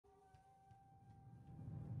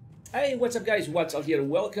Hey, what's up guys, what's up here?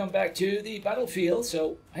 Welcome back to the battlefield.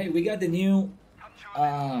 So, hey, we got the new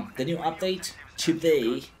update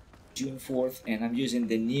today, June 4th, and I'm using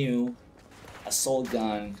the new assault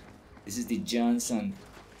gun. This is the Johnson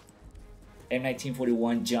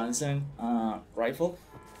M1941 Johnson rifle.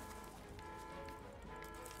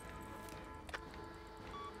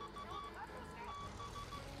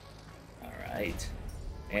 Alright.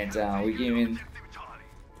 And we're giving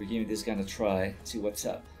this gun a try, see what's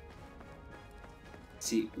up.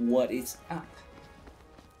 See what is up.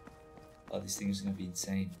 Oh, this thing is gonna be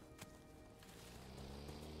insane.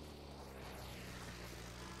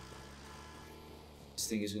 This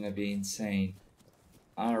thing is gonna be insane.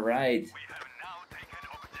 Alright.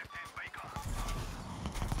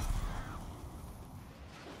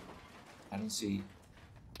 I don't see.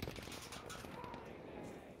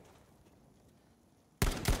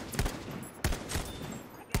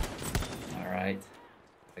 Alright.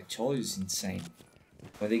 I told you it's insane.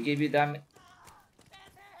 When they give you that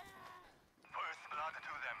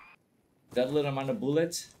little amount of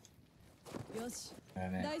bullets,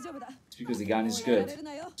 man, it's because the gun is good,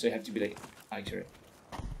 so you have to be like accurate.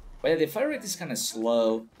 But yeah, the fire rate is kind of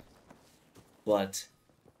slow, but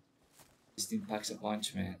this thing packs a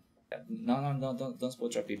punch, man. No, don't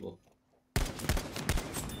spot trap people.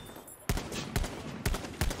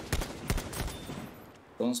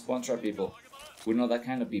 Don't spawn trap people. We're not that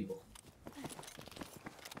kind of people.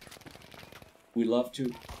 We love to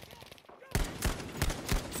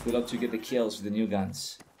get the kills with the new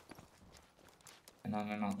guns.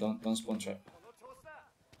 No, don't spawn trap.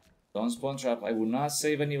 Don't spawn trap. I will not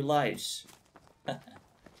save any lives.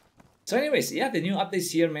 So anyways, yeah, the new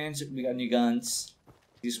updates here, man. So we got new guns.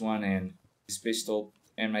 This one and this pistol,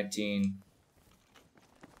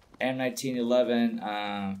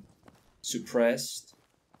 M1911 suppressed,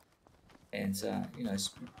 and you know, it's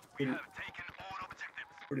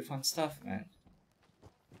pretty fun stuff, man.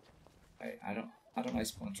 I don't like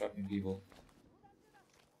spawn trapping people,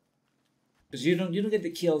 because you don't get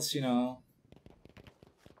the kills, you know.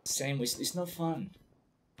 Same way, it's not fun.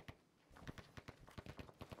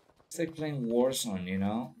 It's like playing Warzone, you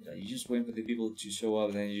know. You just wait for the people to show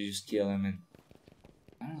up, then you just kill them, and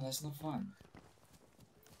I don't know. That's not fun.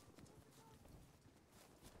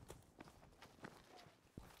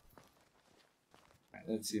 Right,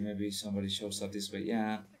 let's see. Maybe somebody shows up this way.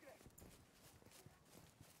 Yeah.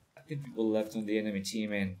 I think people left on the enemy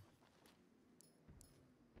team, and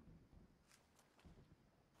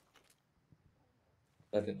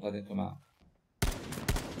let them come out.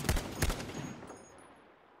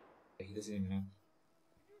 He doesn't even know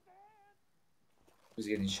who's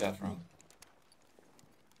getting shot from.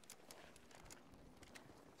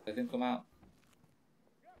 Let them come out.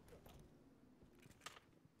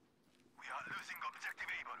 We are losing objective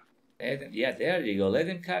Able. Yeah, there you go. Let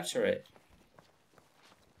them capture it,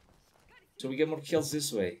 so we get more kills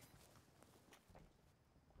this way.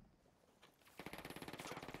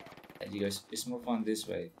 And you guys, it's more fun this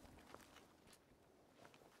way.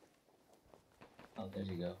 Oh, there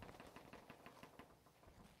you go.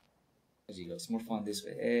 There you go. It's more fun this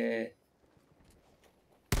way.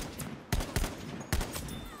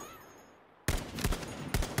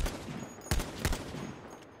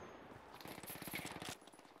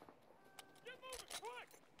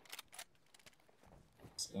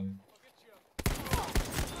 It's coming.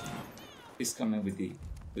 He's coming with the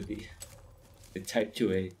Type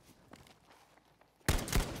 2A.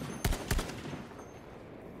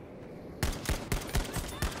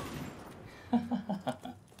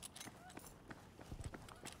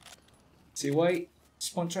 See why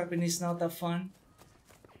spawn trapping is not that fun?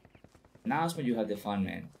 Now's when you have the fun,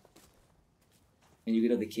 man. And you get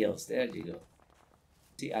all the kills. There you go.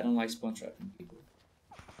 See, I don't like spawn trapping people.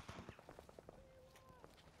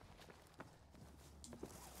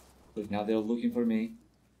 Look, now they're looking for me.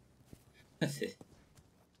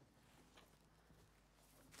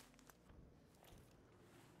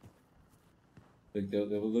 Look, they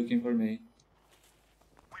were looking for me.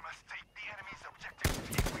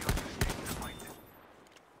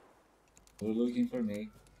 They're looking for me.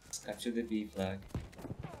 Let's capture the B flag.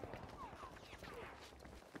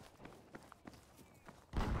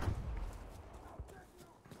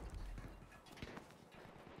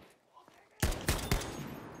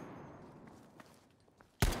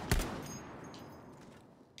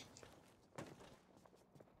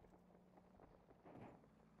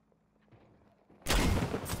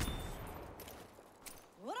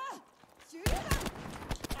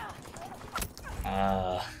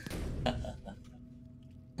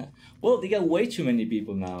 Well, they got way too many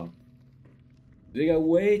people now. They got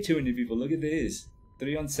way too many people. Look at this.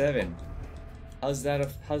 3-on-7. How's that a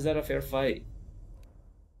fair fight?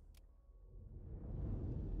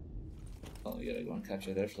 Oh, we gotta go and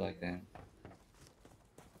capture their flag then.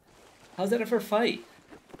 How's that a fair fight?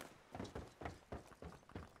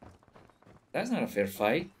 That's not a fair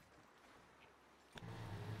fight.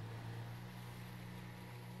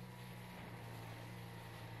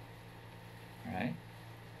 Alright.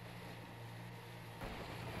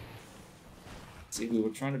 See, we were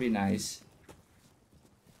trying to be nice.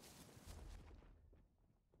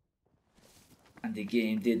 And the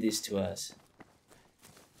game did this to us.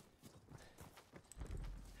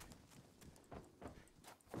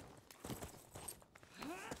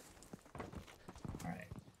 Alright,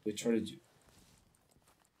 we try to do.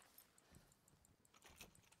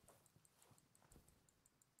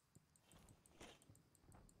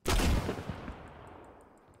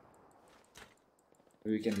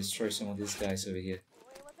 We can destroy some of these guys over here.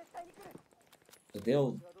 But they're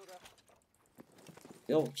all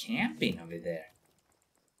camping over there.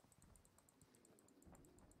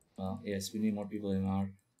 Well, yes, we need more people in our.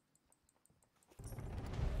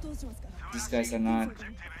 These guys are not. These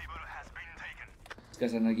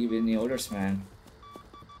guys are not giving any orders, man.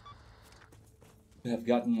 We have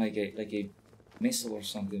gotten like a missile or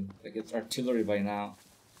something, like it's artillery by now.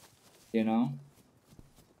 You know.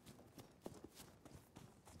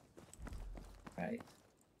 Right.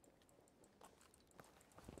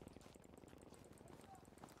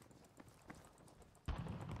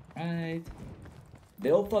 Right.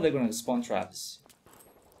 They all thought they were gonna spawn traps.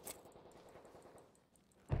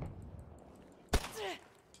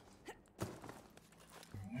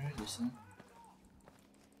 Alright, listen.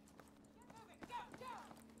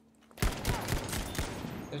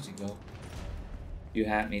 There you go. You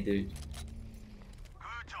had me, dude.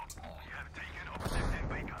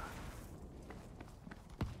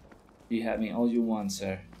 You had me all you want,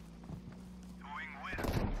 sir.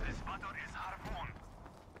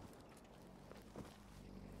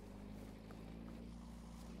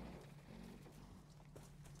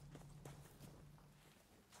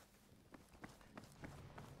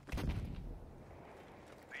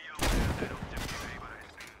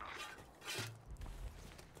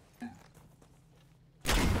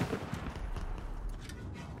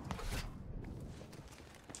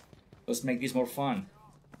 Let's make this more fun.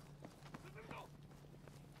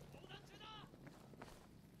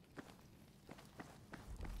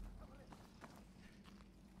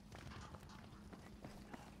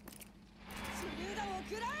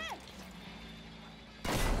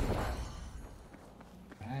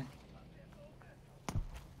 Right.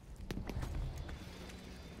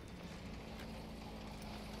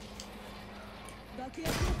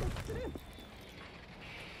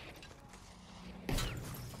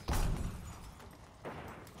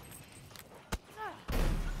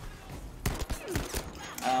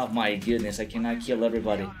 Oh my goodness, I cannot kill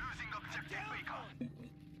everybody. Do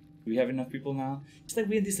we have enough people now? It's like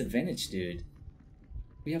we're at disadvantage, dude.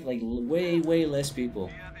 We have like way less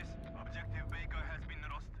people.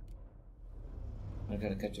 I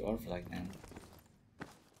gotta capture our flag, man.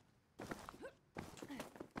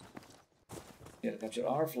 Gotta capture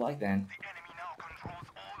our flag then. The enemy now controls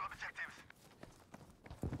all objectives.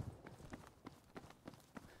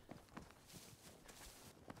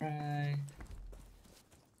 Right.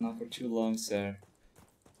 Not for too long, sir.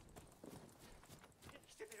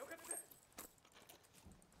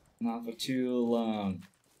 Not for too long.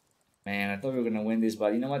 Man, I thought we were gonna win this,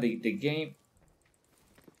 but you know what? The game.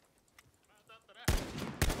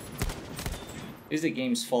 It's the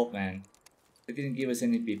game's fault, man. They didn't give us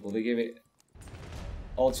any people. They gave it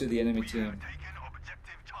all to the enemy team.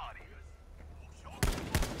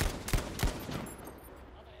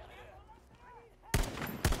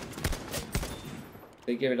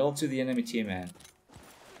 They gave it all to the enemy team, man.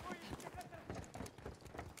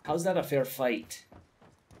 How's that a fair fight?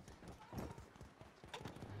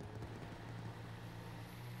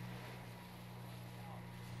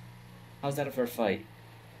 How's that a fair fight?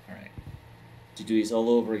 Alright. To do this all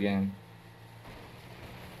over again.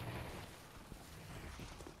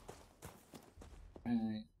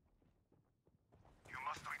 Right. You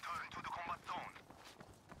must return to the combat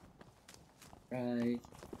zone. Right.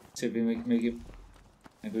 So if we make it,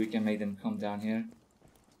 maybe we can make them come down here.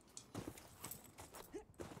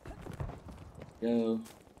 Go.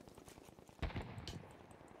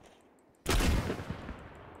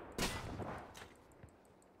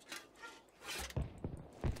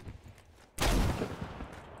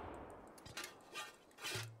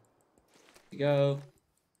 Go.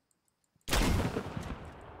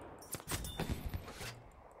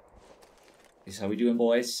 This is how we doing,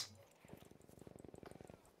 boys.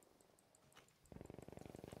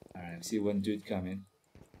 I see one dude coming.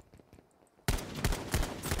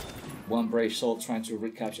 One brave soul trying to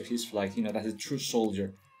recapture his flag. You know, that's a true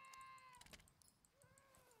soldier.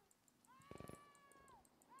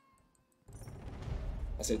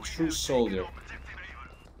 That's a true soldier.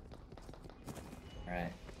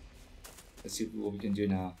 Alright. Let's see what we can do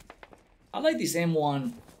now. I like this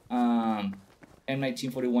M1,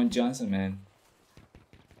 M1941 Johnson, man.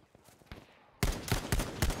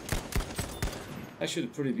 Actually, a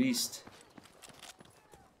pretty beast.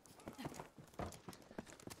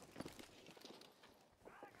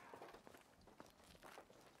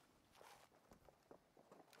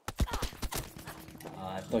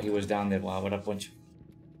 I thought he was down there. Wow, what a bunch of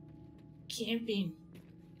camping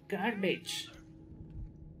garbage.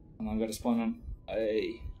 I'm gonna spawn on.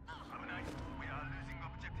 Hey. We are losing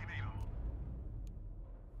objective Ava.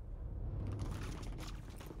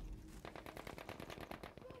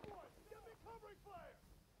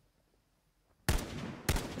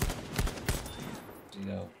 You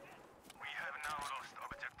know. We have now lost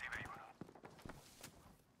objective Ava.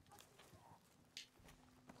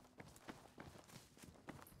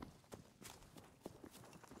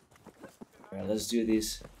 Alright, let's do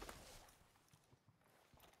this.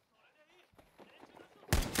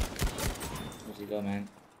 Where'd you go, man?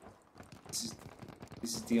 This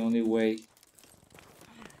is the only way.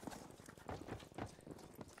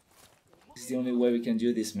 This is the only way we can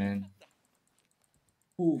do this, man.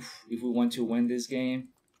 Oof, if we want to win this game.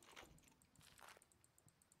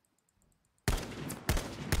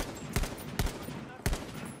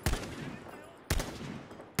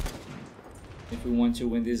 If we want to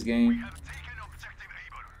win this game.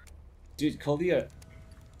 Dude, call the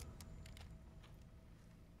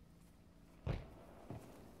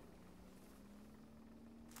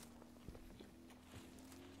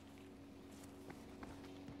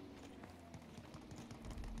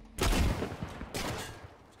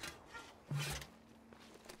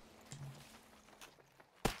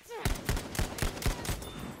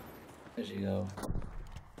There you go.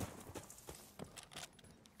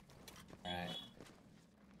 Alright.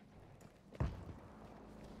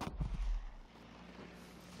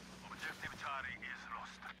 Objective Charlie is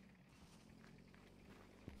lost.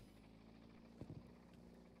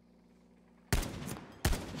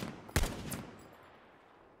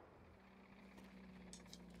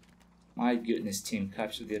 My goodness, team,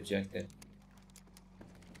 capture the objective.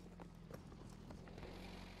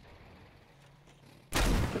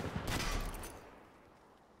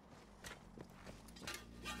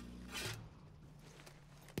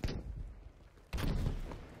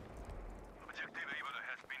 Objective Ava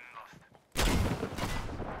has been lost.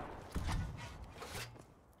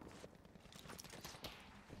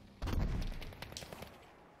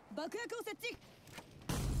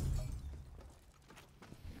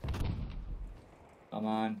 Come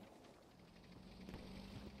on.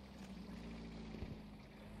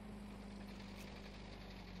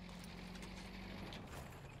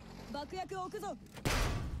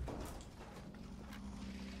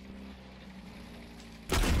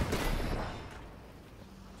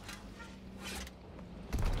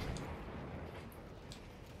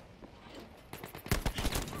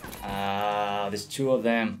 There's two of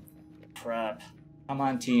them. Crap. Come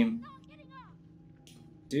on, team.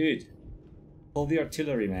 Dude. Hold the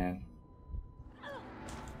artillery, man.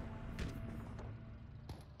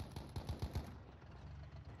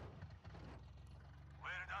 We're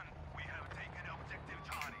done. We have taken objective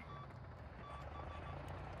Charlie.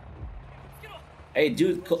 Hey,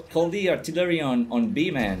 dude, call the artillery on B,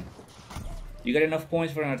 man. You got enough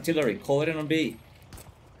points for an artillery. Call it on B.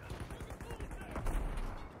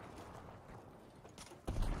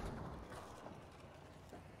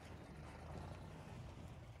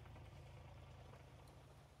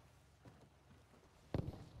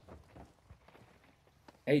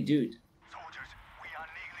 Hey, dude. Soldiers, we are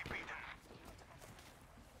legally beaten.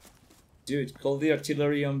 Dude, call the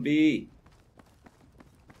artillery on B.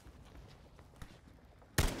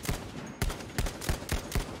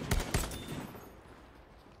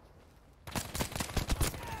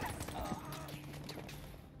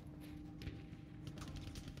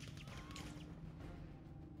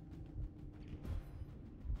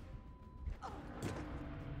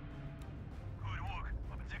 Good work.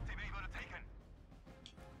 Objective Ava taken.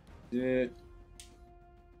 Dude.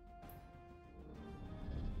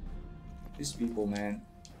 These people, man.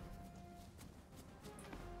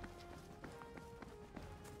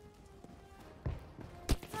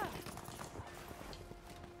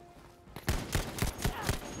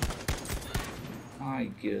 My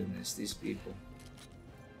goodness, these people.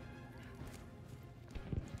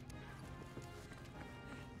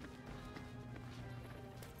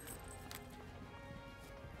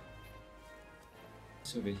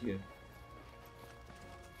 It's over here.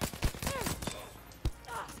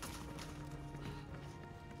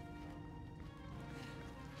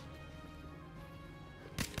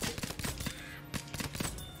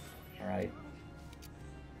 Alright.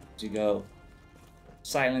 To go.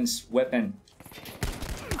 Silence weapon.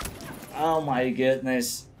 Oh my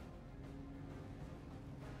goodness.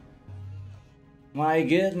 My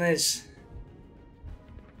goodness.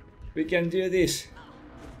 We can do this.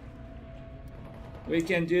 We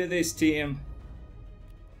can do this, team.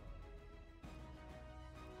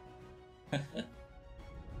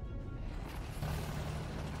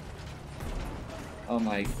 Oh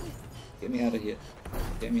my. Get me out of here.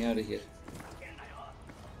 Get me out of here.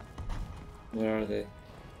 Where are they?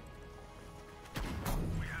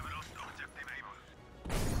 We have lost objective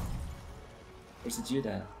Able. Where's the dude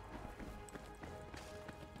at?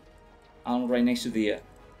 I'm right next to the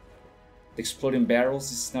exploding barrels.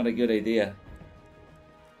 This is not a good idea.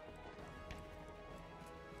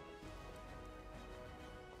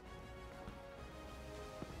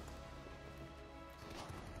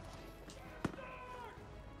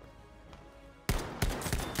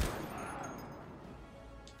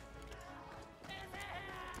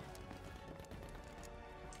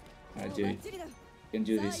 Alright, dude. You can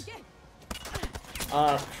do this.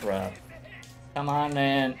 Ah, oh, crap. Come on,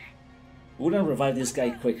 man. Wouldn't revive this guy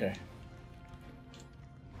quicker.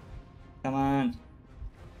 Come on.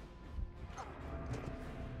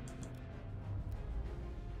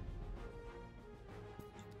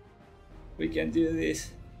 We can do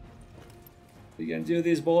this. We can do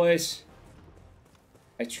this, boys.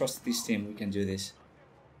 I trust this team. We can do this.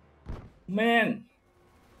 Man,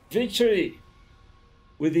 victory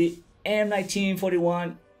with the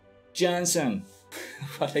M1941 Johnson.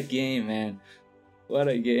 What a game, man. What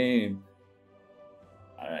a game.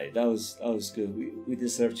 Alright, that was good. We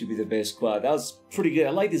deserve to be the best squad. That was pretty good. I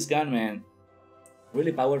like this gun, man.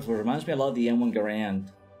 Really powerful. Reminds me a lot of the M1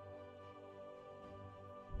 Garand.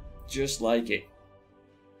 Just like it.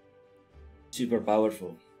 Super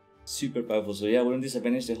powerful. Super powerful. So yeah, we're in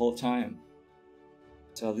disadvantage the whole time.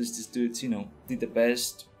 So at least these dudes, you know, did the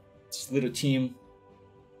best. This little team.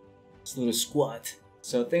 This little squad.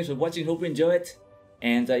 So thanks for watching. Hope you enjoy it.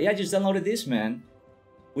 And yeah, just downloaded this, man.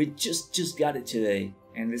 We just got it today.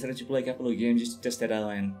 And decided to play a couple of games just to test it out,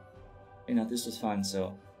 and you know, this was fun.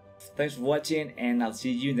 So thanks for watching, and I'll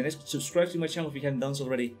see you in the next. Subscribe to my channel if you haven't done so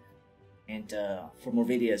already, and for more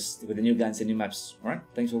videos with the new guns and new maps. Alright,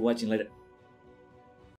 thanks for watching. Later.